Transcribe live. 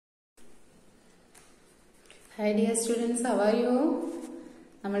Hi dear students, how are you?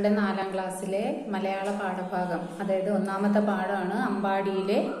 നമ്മളുടെ 4ാം ക്ലാസ്സിലെ മലയാള പാഠഭാഗം, അതായത് ഒന്നാമത്തെ പാഠമാണ്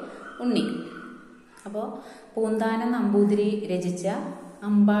അമ്പാടിയിലെ ഉണ്ണി. അപ്പോൾ പൂന്താനം നമ്പൂതിരി രചിച്ച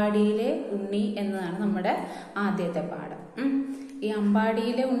അമ്പാടിയിലെ ഉണ്ണി എന്നതാണ് നമ്മുടെ ആദ്യത്തെ പാഠം. ഈ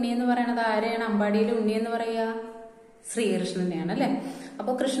അമ്പാടിയിലെ ഉണ്ണി എന്ന് പറയുന്നത് ആരെയാണ്? അമ്പാടിയിലെ ഉണ്ണി എന്ന് പറയുക ശ്രീകൃഷ്ണനെയാണ് അല്ലെ.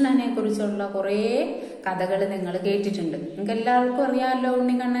 അപ്പോൾ കൃഷ്ണനെ കുറിച്ചുള്ള കുറേ കഥകൾ നിങ്ങൾ കേട്ടിട്ടുണ്ട്. നിങ്ങൾക്ക് എല്ലാവർക്കും അറിയാമല്ലോ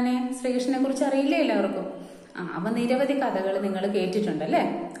ഉണ്ണിക്കണ്ണനെ. ശ്രീകൃഷ്ണനെ കുറിച്ച് അറിയില്ലേ എല്ലാവർക്കും? അപ്പൊ നിരവധി കഥകൾ നിങ്ങൾ കേട്ടിട്ടുണ്ട് അല്ലെ.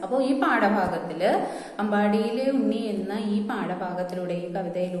 അപ്പോൾ ഈ പാഠഭാഗത്തില് അമ്പാടിയിലെ ഉണ്ണി എന്ന ഈ പാഠഭാഗത്തിലൂടെ, ഈ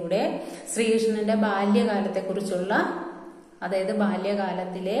കവിതയിലൂടെ ശ്രീകൃഷ്ണന്റെ ബാല്യകാലത്തെ കുറിച്ചുള്ള, അതായത്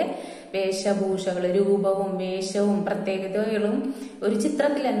ബാല്യകാലത്തിലെ വേഷഭൂഷകൾ, രൂപവും വേഷവും പ്രത്യേകതകളും ഒരു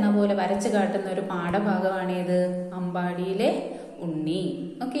ചിത്രത്തിൽ എന്ന പോലെ വരച്ചു കാട്ടുന്ന ഒരു പാഠഭാഗമാണേത്? അമ്പാടിയിലെ ഉണ്ണി.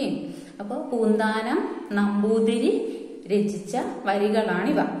 ഓക്കെ. അപ്പോൾ പൂന്താനം നമ്പൂതിരി രചിച്ച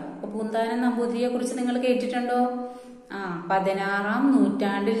വരികളാണിവ. പൂന്താനം നമ്പൂതിരിയെ കുറിച്ച് നിങ്ങൾ കേട്ടിട്ടുണ്ടോ? 16ാം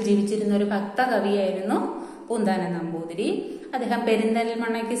നൂറ്റാണ്ടിൽ ജീവിച്ചിരുന്ന ഒരു ഭക്തകവിയായിരുന്നു പൂന്താനം നമ്പൂതിരി. അദ്ദേഹം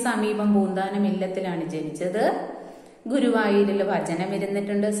പെരിന്തൽമണ്ണയ്ക്ക് സമീപം പൂന്താനം ഇല്ലത്തിലാണ് ജനിച്ചത്. ഗുരുവായൂരിൽ വചനം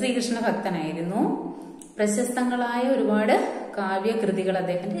ഇരുന്നിട്ടുണ്ട്. ശ്രീകൃഷ്ണ ഭക്തനായിരുന്നു. പ്രശസ്തങ്ങളായ ഒരുപാട് കാവ്യകൃതികൾ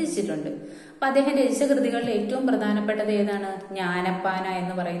അദ്ദേഹം രചിച്ചിട്ടുണ്ട്. അപ്പൊ അദ്ദേഹം രചിച്ച കൃതികളിൽ ഏറ്റവും പ്രധാനപ്പെട്ടത് ഏതാണ്? ജ്ഞാനപ്പാന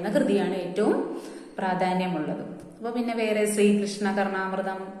എന്ന് പറയുന്ന കൃതിയാണ് ഏറ്റവും പ്രാധാന്യമുള്ളത്. അപ്പൊ പിന്നെ വേറെ ശ്രീകൃഷ്ണ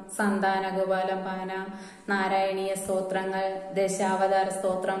കർണാമൃതം, സന്താന ഗോപാലം പാന, നാരായണീയ സ്തോത്രങ്ങൾ, ദശാവതാര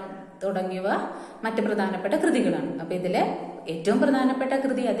സ്തോത്രം തുടങ്ങിയവ മറ്റു പ്രധാനപ്പെട്ട കൃതികളാണ്. അപ്പൊ ഇതിലെ ഏറ്റവും പ്രധാനപ്പെട്ട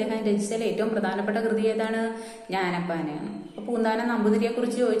കൃതി, അദ്ദേഹം രചിച്ചതിലെ ഏറ്റവും പ്രധാനപ്പെട്ട കൃതി ഏതാണ്? ജ്ഞാനപ്പാനയാണ്. അപ്പൊ പൂന്താനം നമ്പൂതിരിയെ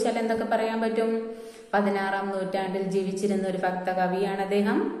കുറിച്ച് ചോദിച്ചാൽ എന്തൊക്കെ പറയാൻ പറ്റും? 16ാം നൂറ്റാണ്ടിൽ ജീവിച്ചിരുന്ന ഒരു ഭക്തകവിയാണ്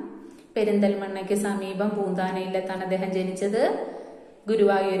അദ്ദേഹം. പെരിന്തൽമണ്ണയ്ക്ക് സമീപം പൂന്താന ഇല്ലത്താണ് അദ്ദേഹം ജനിച്ചത്.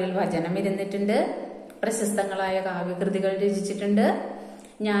 ഗുരുവായൂരിൽ വചനം ഇരുന്നിട്ടുണ്ട്. പ്രശസ്തങ്ങളായ കാവ്യകൃതികൾ രചിച്ചിട്ടുണ്ട്.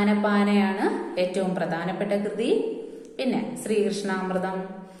 ജ്ഞാനപ്പാനയാണ് ഏറ്റവും പ്രധാനപ്പെട്ട കൃതി. പിന്നെ ശ്രീകൃഷ്ണാമൃതം,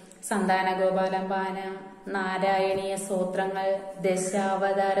 സന്താന ഗോപാലം പാന, നാരായണീയ സ്തോത്രങ്ങൾ,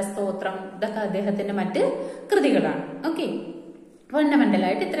 ദശാവതാര സ്തോത്രം, ഇതൊക്കെ അദ്ദേഹത്തിന്റെ മറ്റ് കൃതികളാണ്. ഓക്കെ.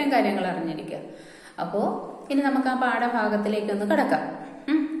 ഫണ്ടമെന്റലായിട്ട് ഇത്രയും കാര്യങ്ങൾ അറിഞ്ഞിരിക്കുക. അപ്പോ ഇനി നമുക്ക് ആ പാഠഭാഗത്തിലേക്ക് ഒന്ന് കടക്കാം.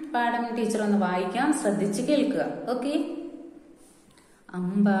 പാഠം ടീച്ചർ ഒന്ന് വായിക്കാം, ശ്രദ്ധിച്ച് കേൾക്കുക. ഓക്കെ.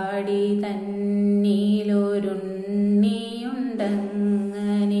 അമ്പാടി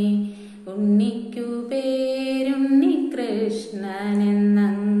തന്നീലൊരുണ്ണിയുണ്ടങ്ങനെ, ഉണ്ണിക്കു പേരുണ്ണി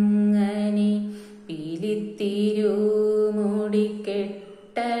കൃഷ്ണനെന്നങ്ങനെ,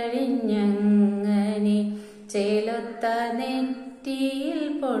 പീലിത്തിരുമുടിക്കെട്ടഴിഞ്ഞങ്ങനെ, ചേലൊത്ത നെറ്റിയിൽ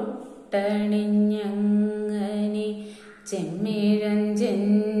പൊട്ടണിഞ്ഞങ്ങനെ,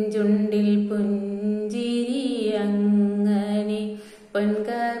 ചെമ്മിഴഞ്ചെഞ്ചുണ്ടിൽ പുഞ്ചിരിയങ്ങനെ,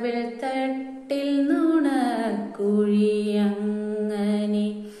 പൊൻകവിൾ തട്ടിൽ നുണക്കുഴിയങ്ങനെ,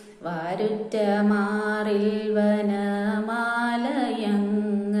 വാരുറ്റ മാറിൽ വനമാലയങ്ങനെ,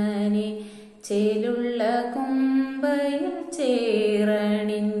 ചേലുള്ള കുമ്പയിൽ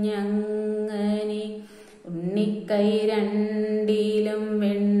ചേറണിഞ്ഞങ്ങനെ, ഉണ്ണിക്കൈ രണ്ടിലും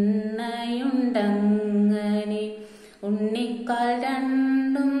വെണ്ണയുണ്ടങ്ങനെ, ഉണ്ണിക്കാൽ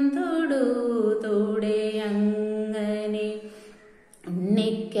രണ്ടും തൊടു തൊടയങ്ങനെ,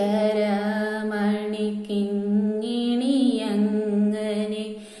 ഉണ്ണിക്കരമണിക്കിങ്ങിണിയങ്ങനെ,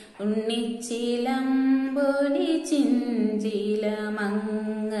 ഉണ്ണിച്ചിലമ്പൊലി ചിഞ്ചിലമങ്ങനെ,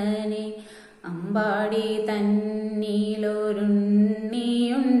 അമ്പാടി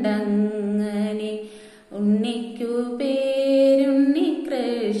തന്നീലൊരുണ്ണിയുണ്ടങ്ങനെ, ഉണ്ണിക്കു പേരുണ്ണി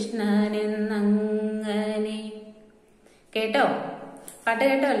കൃഷ്ണനെന്നങ്ങനെ. കേട്ടോ? പാട്ട്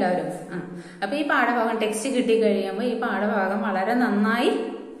കേട്ടോ എല്ലാവരും? അപ്പൊ ഈ പാഠഭാഗം ടെക്സ്റ്റ് കിട്ടിക്കഴിയുമ്പോൾ ഈ പാഠഭാഗം വളരെ നന്നായി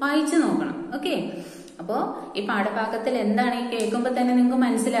വായിച്ചു നോക്കണം. ഓക്കെ. അപ്പോ ഈ പാഠഭാഗത്തിൽ എന്താണ് ഈ കേൾക്കുമ്പോ തന്നെ നിങ്ങൾക്ക്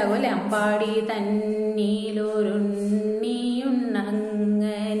മനസ്സിലാകും അല്ലെ? അമ്പാടി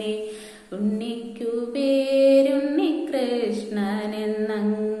തന്നീലൊരുണ്ണിയുണ്ടങ്ങനെ, ഉണ്ണിക്കു പേരുണ്ണി കൃഷ്ണനെന്നങ്ങനെ.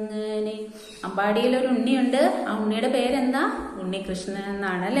 അമ്പാടിയിൽ ഒരു ഉണ്ണിയുണ്ട്. ആ ഉണ്ണിയുടെ പേരെന്താ? ഉണ്ണികൃഷ്ണൻ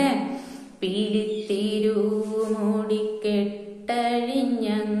എന്നാണ് അല്ലെ.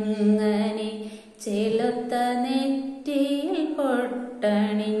 പീലിത്തിരുമുടിക്കെട്ടഴിഞ്ഞങ്ങനെ, ചേലൊത്ത നെറ്റിയിൽ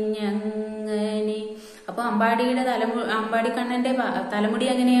പൊട്ടണിഞ്ഞങ്ങനെ. അപ്പൊ അമ്പാടിക്കണ്ണന്റെ തലമുടി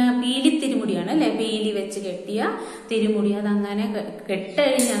എങ്ങനെയാ? പീലിത്തിരുമുടിയാണ് അല്ലെ. പീലി വെച്ച് കെട്ടിയ തിരുമുടി, അതങ്ങനെ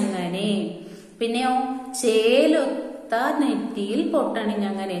കെട്ടഴിഞ്ഞങ്ങനെ. പിന്നെയോ ചേലൊത്ത നെറ്റിയിൽ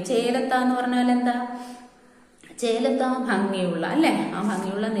പൊട്ടണിഞ്ഞങ്ങനെ. ചേലത്ത എന്ന് പറഞ്ഞാൽ എന്താ? ചേലത്ത ഭംഗിയുള്ള അല്ലെ. ആ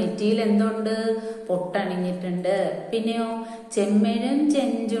ഭംഗിയുള്ള നെറ്റിയിൽ എന്തുണ്ട്? പൊട്ടണിഞ്ഞിട്ടുണ്ട്. പിന്നെയോ ചെമ്മിഴും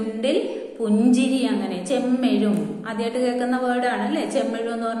ചെഞ്ചുണ്ടിൽ പുഞ്ചിരി അങ്ങനെ. ചെമ്മെഴും ആദ്യമായിട്ട് കേൾക്കുന്ന വേർഡാണ് അല്ലെ.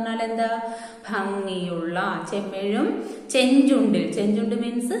 ചെമ്മെഴും എന്ന് പറഞ്ഞാൽ എന്താ? ഭംഗിയുള്ള. ചെമ്മെഴും ചെഞ്ചുണ്ടിൽ. ചെഞ്ചുണ്ട്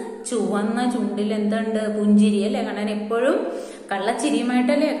മീൻസ് ചുവന്ന ചുണ്ടിൽ എന്തുണ്ട്? പുഞ്ചിരി അല്ലെ. കാണാൻ എപ്പോഴും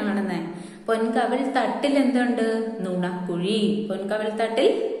കള്ളച്ചിരിയുമായിട്ടല്ലേ കാണുന്നേ. പൊൻകവിൾ തട്ടിൽ എന്തുണ്ട്? നുണക്കുഴി. പൊൻകവിൾ തട്ടിൽ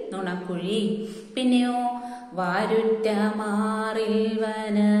നുണക്കുഴി. പിന്നെയോ വാരുറ്റ മാറിൽ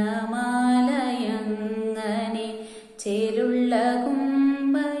വനമാലയങ്ങനെ ചേലുള്ള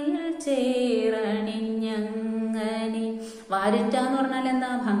കുമ്പയിൽ ചേറണിഞ്ഞങ്ങനെ. വാരുറ്റ എന്ന് പറഞ്ഞാൽ എന്താ?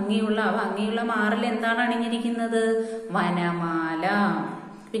 ഭംഗിയുള്ള. ഭംഗിയുള്ള മാറിൽ എന്താണ് അണിഞ്ഞിരിക്കുന്നത്? വനമാല.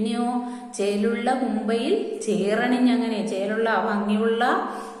 പിന്നെയോ ചേലുള്ള കുമ്പയിൽ ചേറണിഞ്ഞങ്ങനെ. ചേലുള്ള ഭംഗിയുള്ള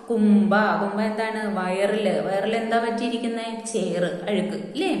കുമ്പ. കുമ്പ എന്താണ്? വയറില്. വയറിൽ എന്താ പറ്റിയിരിക്കുന്നത്? ചേറ്, അഴുക്ക്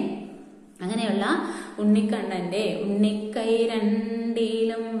ഇല്ലേ. അങ്ങനെയുള്ള ഉണ്ണിക്കണ്ണന്റെ ഉണ്ണിക്കൈ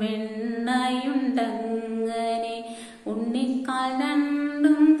രണ്ടിലും വെണ്ണയുണ്ടങ്ങനെ ഉണ്ണിക്കാൽ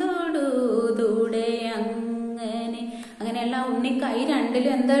രണ്ടും തൊടുതുടെ അങ്ങനെ. അങ്ങനെയുള്ള ഉണ്ണിക്കൈ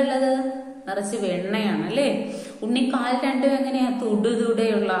രണ്ടിലും എന്താ ഉള്ളത്? നിറച്ച് വെണ്ണയാണ് അല്ലെ. ഉണ്ണിക്കാൽ രണ്ടും എങ്ങനെയാ?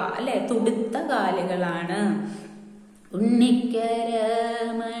 തുടുതുടെയുള്ള അല്ലെ, തുടുത്ത കാലുകളാണ്.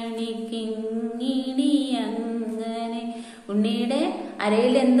 ഉണ്ണിക്കരമണിക്കിങ്ങിണി അങ്ങനെ. ഉണ്ണിയുടെ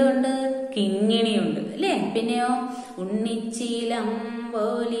അരയിൽ എന്തുണ്ട്? കിങ്ങിണിയുണ്ട് അല്ലെ. പിന്നെയോ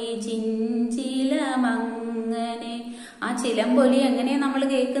ഉണ്ണിച്ചിലമ്പൊലി ചിഞ്ചിലമങ്ങനെ. ആ ചിലമ്പൊലി എങ്ങനെയാ നമ്മൾ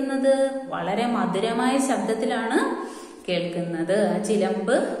കേൾക്കുന്നത്? വളരെ മധുരമായ ശബ്ദത്തിലാണ് കേൾക്കുന്നത്. ആ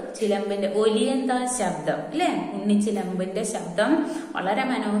ചിലമ്പിന്റെ ഒലി എന്താ? ശബ്ദം അല്ലെ. ഉണ്ണിച്ചിലമ്പിന്റെ ശബ്ദം വളരെ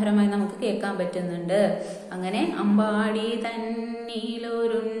മനോഹരമായി നമുക്ക് കേൾക്കാൻ പറ്റുന്നുണ്ട്. അങ്ങനെ അമ്പാടി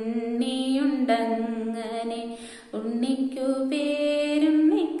തന്നിലൊരുണ്ണിയുണ്ടങ്ങനെ ഉണ്ണിക്കു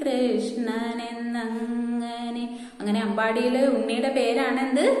പേരുണ്ണി കൃഷ്ണൻ എന്നങ്ങനെ. അങ്ങനെ അമ്പാടിയിലെ ഉണ്ണിയുടെ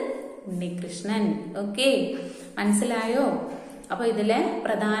പേരാണെന്ത്? ഉണ്ണികൃഷ്ണൻ. ഓക്കെ, മനസ്സിലായോ? അപ്പൊ ഇതിലെ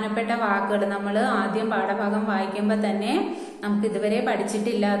പ്രധാനപ്പെട്ട വാക്കുകൾ നമ്മൾ ആദ്യം പാഠഭാഗം വായിക്കുമ്പോൾ തന്നെ നമുക്ക് ഇതുവരെ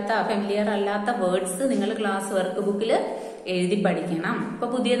പഠിച്ചിട്ടില്ലാത്ത ഫെമിലിയർ അല്ലാത്ത വേർഡ്സ് നിങ്ങൾ ക്ലാസ് വർക്ക് ബുക്കിൽ എഴുതി പഠിക്കണം. ഇപ്പൊ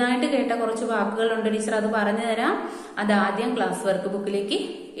പുതിയതായിട്ട് കേട്ട കുറച്ച് വാക്കുകളുണ്ട് ടീച്ചർ, അത് പറഞ്ഞു തരാം. അത് ആദ്യം ക്ലാസ് വർക്ക് ബുക്കിലേക്ക്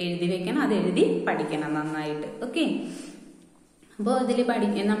എഴുതി വെക്കണം. അത് എഴുതി പഠിക്കണം നന്നായിട്ട്. ഓക്കെ, അപ്പോ ഇതിൽ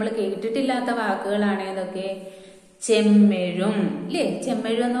നമ്മൾ കേട്ടിട്ടില്ലാത്ത വാക്കുകളാണ് ഏതൊക്കെ? ചെമ്മെഴും അല്ലേ.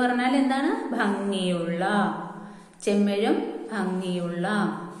 ചെമ്മെഴും എന്ന് പറഞ്ഞാൽ എന്താണ്? ഭംഗിയുള്ള. ചെമ്മെഴും ഭംഗിയുള്ള.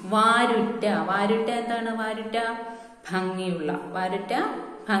 വാരുറ്റ. വാരുറ്റ എന്താണ്? വാരുറ്റ ഭംഗിയുള്ള. വാരുറ്റ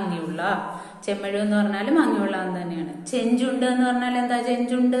ഭംഗിയുള്ള. ചെമ്മെഴും എന്ന് പറഞ്ഞാലും ഭംഗിയുള്ള എന്ന് തന്നെയാണ്. ചെഞ്ചുണ്ട് എന്ന് പറഞ്ഞാൽ എന്താ?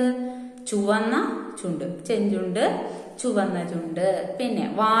 ചെഞ്ചുണ്ട് ചുവന്ന ചുണ്ട്. ചെഞ്ചുണ്ട് ചുവന്ന ചുണ്ട്. പിന്നെ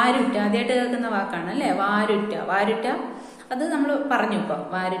വാരുറ്റ ആദ്യമായിട്ട് കേൾക്കുന്ന വാക്കാണ് അല്ലെ. വാരുറ്റ. വാരുറ്റ അത് നമ്മൾ പറഞ്ഞു. ഇപ്പൊ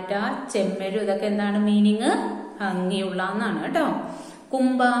വാരുറ്റ, ചെമ്മെഴു ഇതൊക്കെ എന്താണ് മീനിങ്? ഭംഗിയുള്ള എന്നാണ് കേട്ടോ.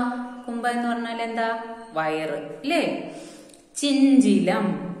 കുംഭ. കുംഭ എന്ന് പറഞ്ഞാൽ എന്താ? വയറ് അല്ലേ. ചിഞ്ചിലം.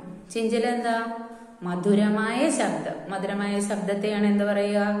 ചിഞ്ചിലം എന്താ? മധുരമായ ശബ്ദം. മധുരമായ ശബ്ദത്തെയാണ് എന്താ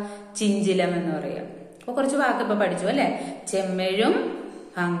പറയുക? ചിഞ്ചിലം എന്ന് പറയുക. അപ്പൊ കുറച്ച് വാക്ക് ഇപ്പൊ പഠിച്ചു അല്ലെ. ചെമ്മെഴും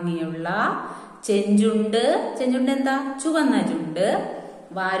ഭംഗിയുള്ള. ചെഞ്ചുണ്ട്. ചെഞ്ചുണ്ട് എന്താ? ചുവന്ന ചുണ്ട്.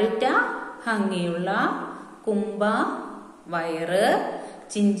 വാരുറ്റ ഭംഗിയുള്ള. കുംഭ വയറ്.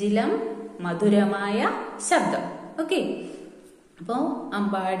 ചിഞ്ചിലം മധുരമായ ശബ്ദം. ഓക്കെ, അപ്പോ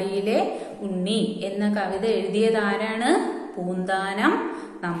അമ്പാടിയിലെ ഉണ്ണി എന്ന കവിത എഴുതിയത് ആരാണ്? പൂന്താനം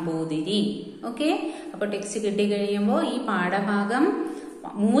നമ്പൂതിരി. ഓക്കെ, അപ്പൊ ടെക്സ്റ്റ് കിട്ടി കഴിയുമ്പോൾ ഈ പാഠഭാഗം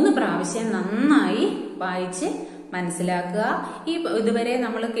 3 പ്രാവശ്യം നന്നായി വായിച്ച് മനസ്സിലാക്കുക. ഇതുവരെ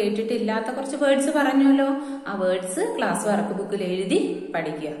നമ്മൾ കേട്ടിട്ടില്ലാത്ത കുറച്ച് വേർഡ്സ് പറഞ്ഞല്ലോ, ആ വേർഡ്സ് ക്ലാസ് വർക്ക് ബുക്കിൽ എഴുതി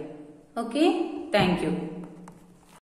പഠിക്കുക. Okay, thank you.